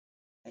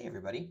Hey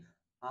everybody,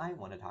 I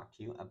want to talk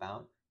to you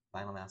about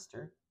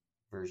VinylMaster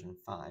version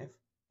 5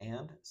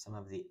 and some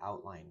of the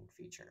outline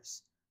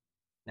features.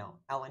 Now,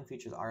 outline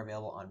features are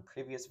available on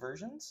previous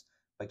versions,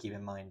 but keep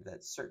in mind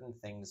that certain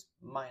things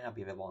might not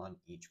be available on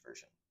each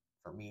version.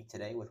 For me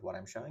today, with what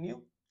I'm showing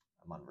you,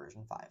 I'm on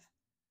version 5.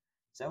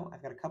 So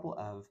I've got a couple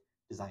of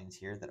designs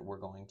here that we're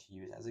going to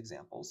use as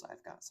examples.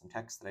 I've got some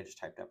text that I just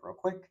typed up real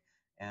quick,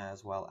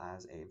 as well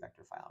as a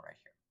vector file right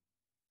here.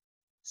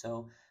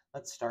 So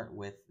let's start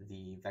with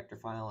the vector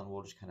file and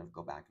we'll just kind of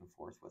go back and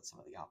forth with some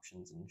of the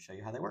options and show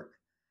you how they work.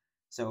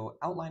 So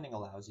outlining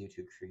allows you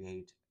to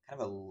create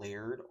kind of a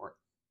layered or,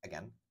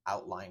 again,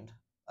 outlined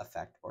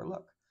effect or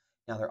look.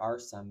 Now there are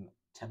some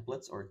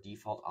templates or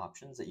default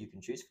options that you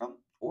can choose from,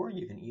 or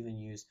you can even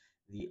use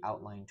the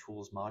outline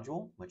tools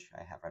module, which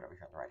I have right over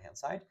here on the right hand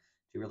side,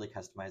 to really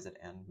customize it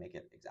and make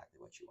it exactly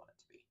what you want it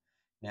to be.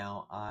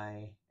 Now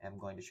I am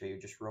going to show you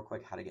just real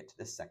quick how to get to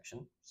this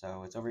section.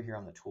 So it's over here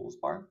on the tools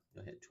bar.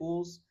 You'll hit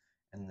tools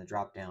and then the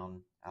drop down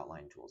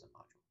outline tools and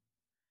module.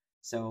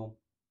 So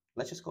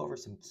let's just go over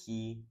some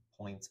key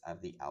points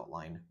of the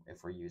outline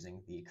if we're using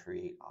the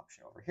create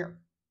option over here.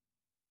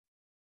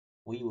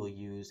 We will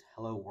use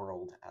hello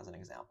world as an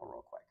example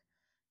real quick.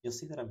 You'll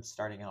see that I'm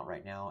starting out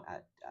right now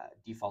at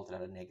defaulted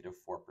at a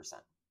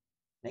 -4%.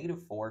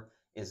 -4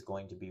 is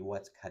going to be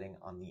what's cutting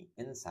on the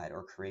inside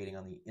or creating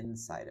on the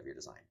inside of your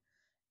design.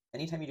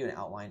 Anytime you do an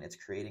outline, it's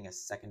creating a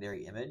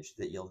secondary image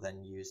that you'll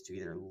then use to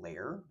either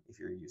layer, if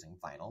you're using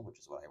vinyl, which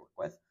is what I work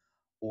with,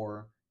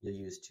 or you'll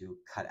use to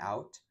cut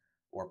out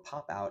or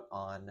pop out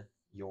on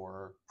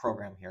your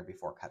program here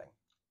before cutting.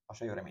 I'll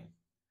show you what I mean.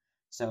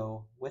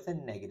 So with a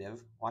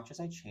negative, watch as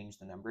I change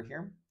the number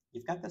here.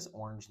 You've got this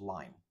orange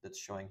line that's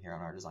showing here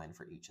on our design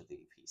for each of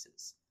the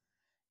pieces.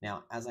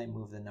 Now, as I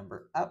move the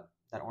number up,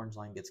 that orange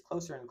line gets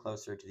closer and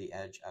closer to the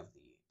edge of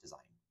the design.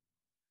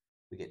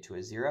 We get to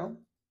a 0,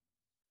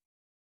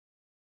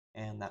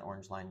 and that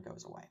orange line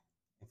goes away.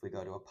 If we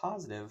go to a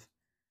positive,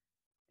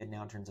 it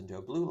now turns into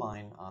a blue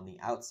line on the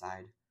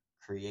outside,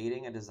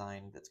 creating a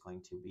design that's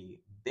going to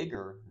be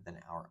bigger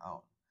than our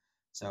own.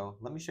 So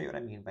let me show you what I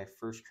mean by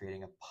first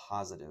creating a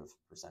positive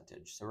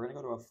percentage. So we're going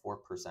to go to a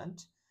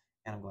 4%,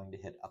 and I'm going to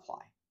hit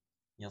apply.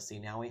 You'll see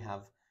now we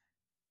have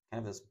kind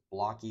of this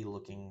blocky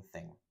looking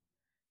thing.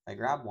 If I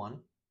grab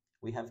one,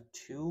 we have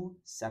two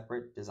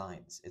separate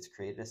designs. It's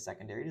created a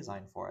secondary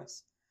design for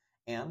us,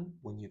 and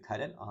when you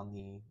cut it on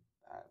the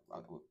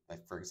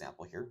for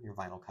example here, your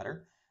vinyl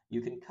cutter,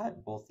 you can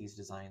cut both these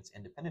designs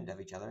independent of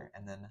each other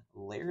and then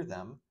layer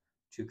them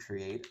to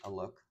create a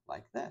look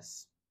like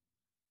this.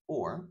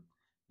 Or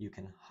you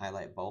can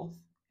highlight both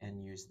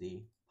and use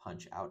the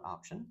punch out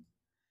option,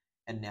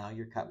 and now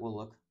your cut will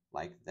look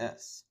like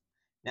this.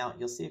 Now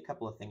you'll see a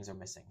couple of things are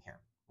missing here.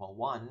 Well,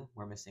 one,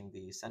 we're missing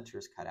the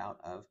centers cut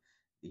out of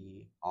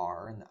the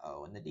R and the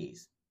O and the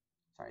D's.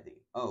 Sorry, the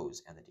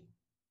O's and the D.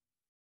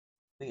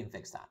 We can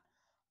fix that.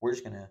 We're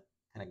just going to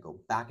kind of go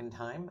back in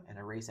time and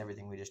erase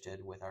everything we just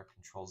did with our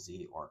Control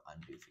Z or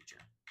undo feature.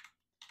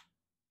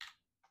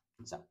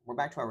 So we're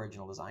back to our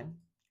original design.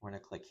 We're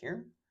going to click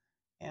here,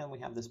 and we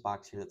have this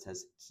box here that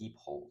says keep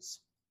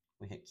holes.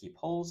 We hit keep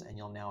holes, and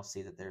you'll now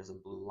see that there's a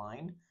blue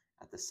line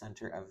at the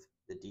center of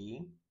the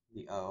D,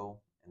 the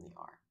O, and the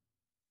R.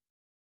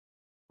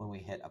 When we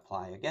hit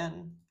apply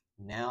again,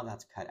 now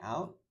that's cut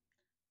out,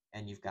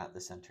 and you've got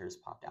the centers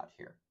popped out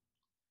here.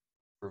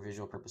 For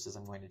visual purposes,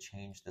 I'm going to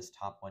change this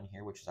top one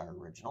here, which is our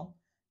original,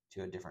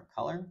 to a different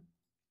color.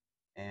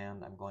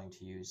 And I'm going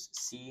to use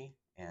C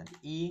and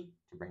E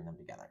to bring them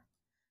together.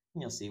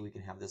 And you'll see we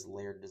can have this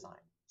layered design.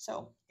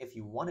 So if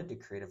you wanted to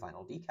create a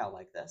vinyl decal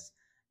like this,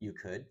 you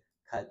could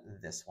cut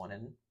this one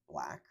in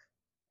black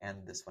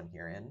and this one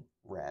here in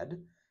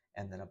red,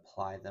 and then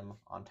apply them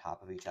on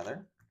top of each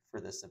other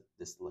for this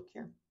look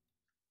here.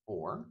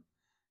 Or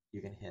you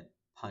can hit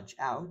punch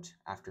out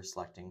after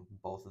selecting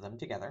both of them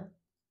together,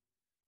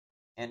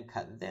 and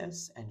cut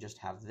this and just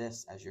have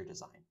this as your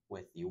design,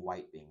 with the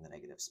white being the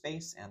negative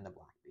space and the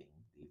black being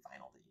the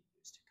vinyl that you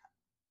use to cut.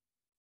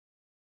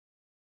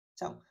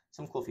 So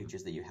some cool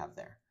features that you have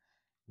there.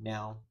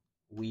 Now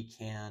we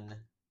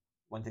can,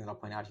 one thing that I'll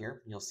point out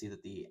here, you'll see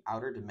that the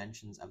outer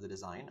dimensions of the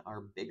design are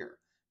bigger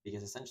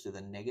because essentially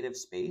the negative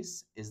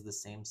space is the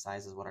same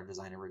size as what our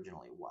design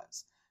originally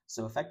was.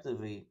 So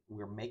effectively,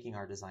 we're making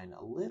our design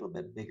a little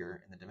bit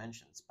bigger in the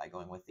dimensions by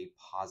going with the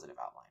positive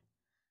outline.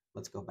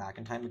 Let's go back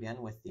in time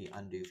again with the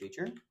undo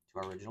feature to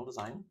our original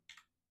design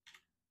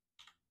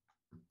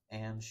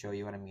and show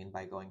you what I mean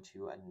by going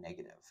to a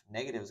negative.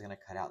 Negative is going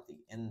to cut out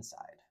the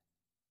inside.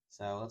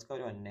 So let's go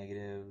to a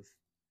negative.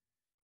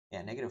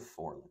 Yeah,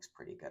 -4 looks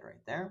pretty good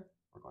right there.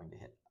 We're going to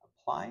hit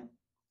apply,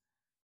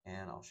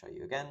 and I'll show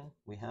you again.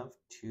 We have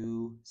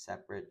two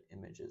separate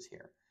images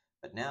here,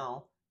 but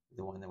now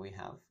the one that we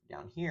have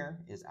down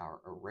here is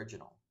our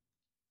original.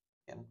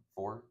 Again,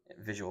 for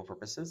visual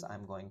purposes,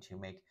 I'm going to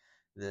make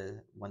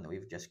the one that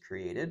we've just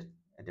created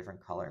a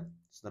different color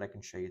so that I can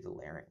show you the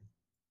layering.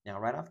 Now,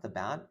 right off the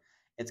bat,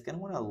 it's going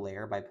to want to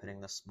layer by putting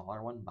the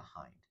smaller one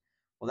behind.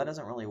 Well, that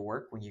doesn't really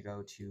work when you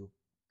go to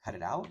cut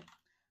it out,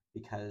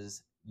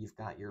 because you've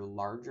got your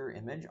larger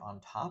image on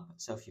top.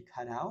 So if you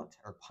cut out,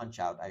 or punch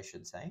out, I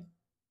should say,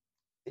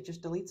 it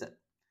just deletes it.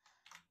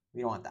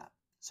 We don't want that.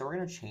 So we're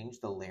going to change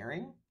the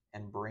layering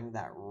and bring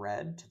that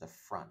red to the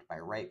front by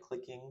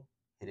right-clicking,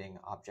 hitting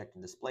Object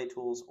and Display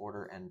Tools,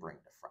 Order, and Bring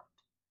to Front.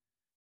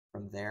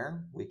 From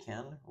there, we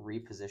can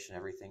reposition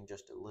everything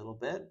just a little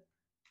bit.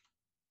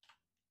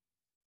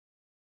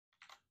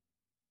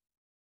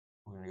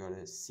 We're going to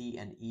go to C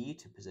and E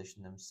to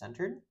position them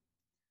centered,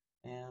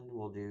 and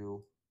we'll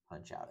do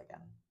punch out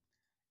again.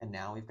 And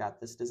now we've got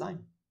this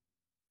design.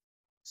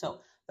 So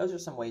those are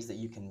some ways that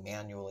you can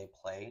manually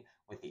play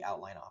with the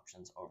outline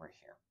options over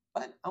here.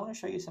 But I want to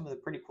show you some of the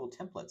pretty cool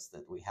templates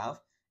that we have,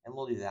 and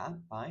we'll do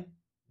that by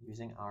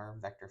using our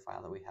vector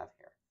file that we have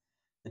here.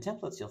 The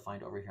templates you'll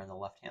find over here on the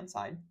left-hand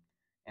side,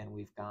 and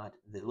we've got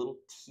the little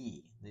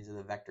T. These are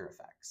the vector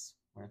effects.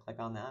 We're going to click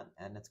on that,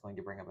 and it's going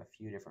to bring up a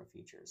few different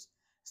features.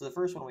 So the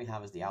first one we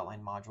have is the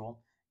outline module.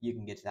 You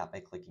can get to that by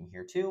clicking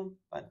here too,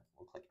 but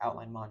we'll click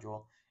outline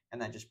module,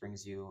 and that just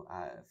brings you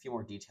a few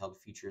more detailed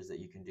features that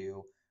you can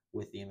do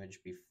with the image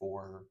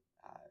before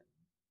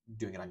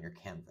doing it on your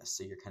canvas.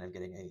 So you're kind of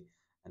getting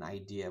an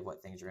idea of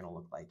what things are going to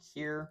look like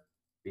here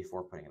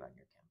before putting it on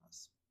your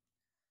canvas.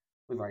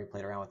 We've already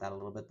played around with that a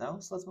little bit though,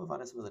 so let's move on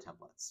to some of the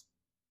templates.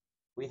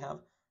 We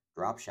have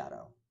drop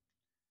shadow.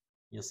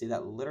 You'll see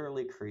that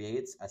literally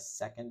creates a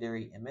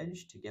secondary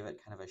image to give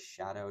it kind of a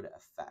shadowed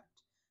effect.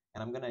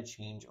 And I'm going to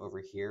change over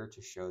here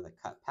to show the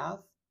cut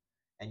path,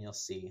 and you'll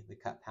see the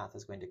cut path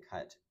is going to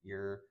cut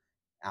your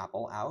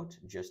apple out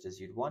just as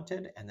you'd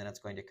wanted, and then it's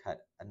going to cut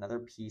another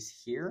piece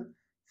here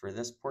for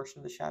this portion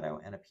of the shadow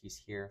and a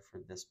piece here for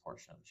this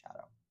portion of the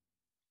shadow.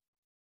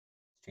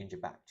 Let's change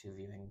it back to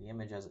viewing the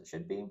image as it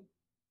should be.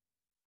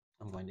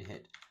 I'm going to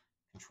hit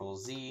Control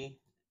Z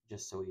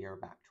just so we are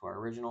back to our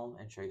original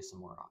and show you some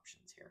more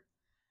options here.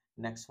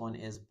 Next one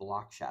is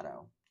block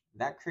shadow.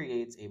 That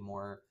creates a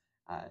more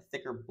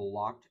thicker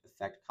blocked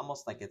effect,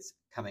 almost like it's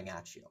coming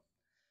at you.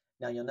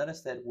 Now you'll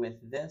notice that with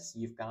this,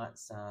 you've got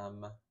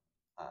some,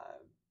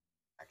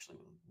 actually,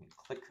 let me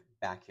click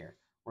back here.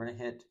 We're gonna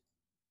hit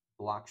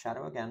block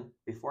shadow again.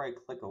 Before I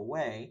click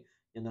away,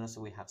 you'll notice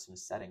that we have some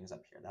settings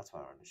up here. That's what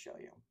I wanted to show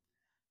you.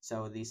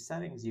 So these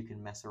settings you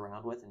can mess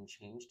around with and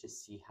change to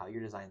see how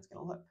your design is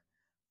gonna look.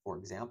 For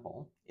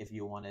example, if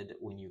you wanted,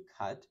 when you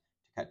cut, to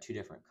cut two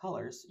different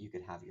colors, you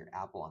could have your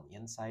apple on the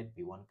inside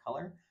be one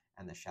color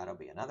and the shadow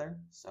be another.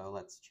 So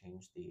let's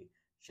change the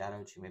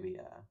shadow to maybe,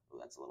 oh,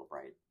 that's a little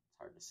bright. It's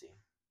hard to see.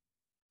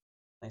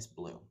 Nice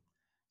blue.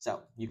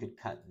 So you could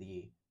cut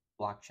the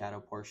block shadow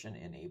portion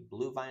in a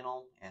blue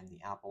vinyl and the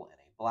apple in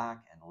a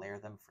black and layer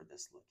them for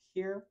this look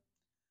here.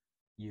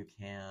 You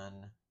can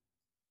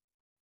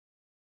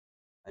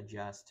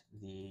adjust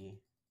the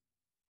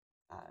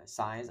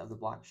size of the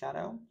block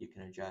shadow. You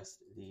can adjust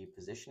the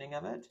positioning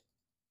of it,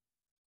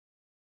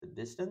 the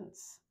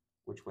distance,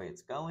 which way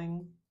it's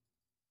going,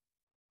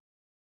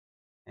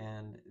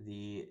 and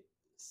the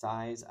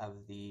size of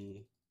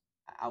the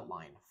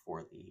outline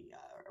for the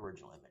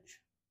original image.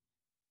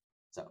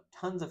 So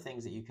tons of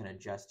things that you can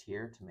adjust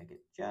here to make it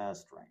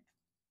just right.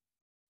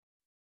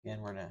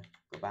 Again, we're going to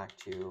go back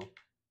to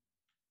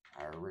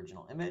our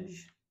original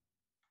image.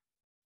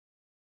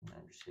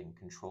 I'm just hitting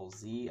Control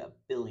Z a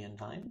billion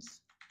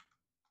times.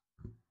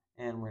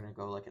 And we're going to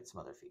go look at some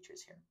other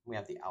features here. We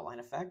have the outline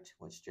effect,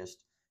 which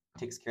just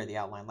takes care of the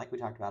outline like we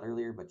talked about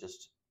earlier, but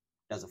just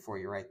does it for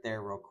you right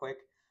there real quick.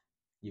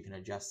 You can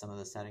adjust some of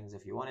the settings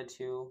if you wanted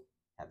to,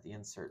 have the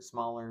insert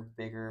smaller,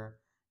 bigger,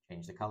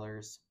 change the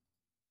colors.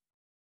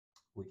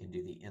 We can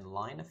do the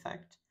inline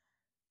effect,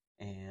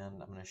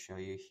 and I'm going to show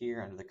you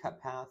here under the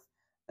cut path.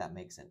 That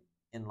makes an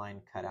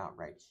inline cutout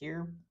right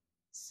here,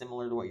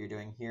 similar to what you're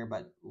doing here,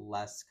 but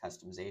less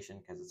customization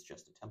because it's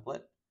just a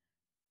template.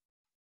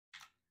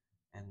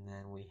 And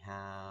then we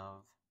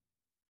have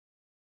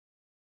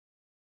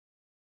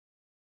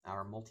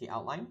our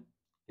multi-outline,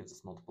 gives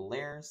us multiple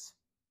layers.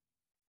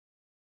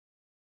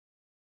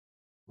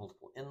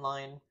 Multiple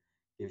inline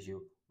gives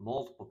you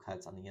multiple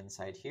cuts on the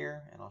inside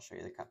here, and I'll show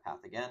you the cut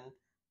path again.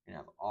 We're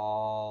gonna have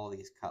all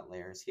these cut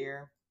layers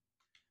here.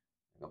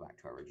 I'll go back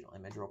to our original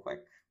image real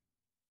quick.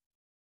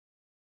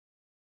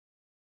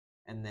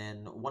 And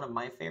then one of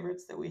my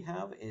favorites that we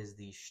have is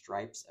the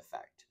stripes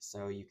effect.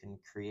 So you can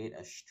create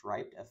a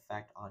striped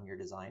effect on your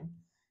design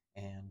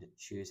and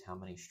choose how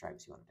many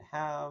stripes you want it to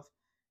have,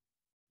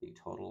 the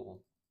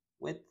total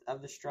width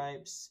of the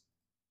stripes.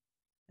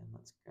 And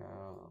let's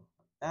go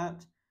like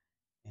that.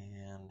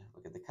 And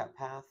look at the cut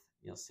path.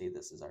 You'll see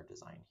this is our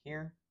design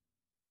here.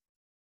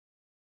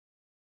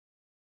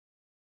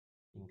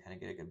 You can kind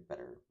of get a good,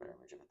 better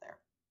image of it there.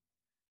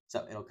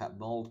 So it'll cut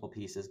multiple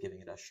pieces, giving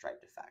it a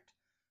striped effect.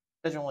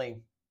 Doesn't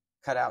really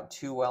cut out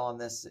too well on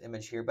this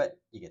image here, but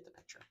you get the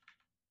picture.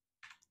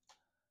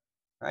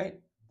 All right,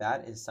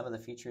 that is some of the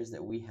features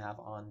that we have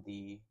on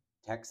the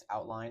text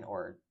outline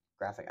or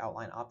graphic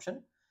outline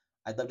option.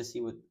 I'd love to see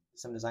what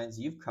some designs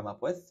you've come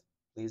up with.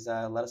 Please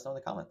let us know in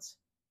the comments.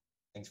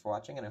 Thanks for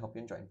watching, and I hope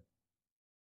you enjoyed.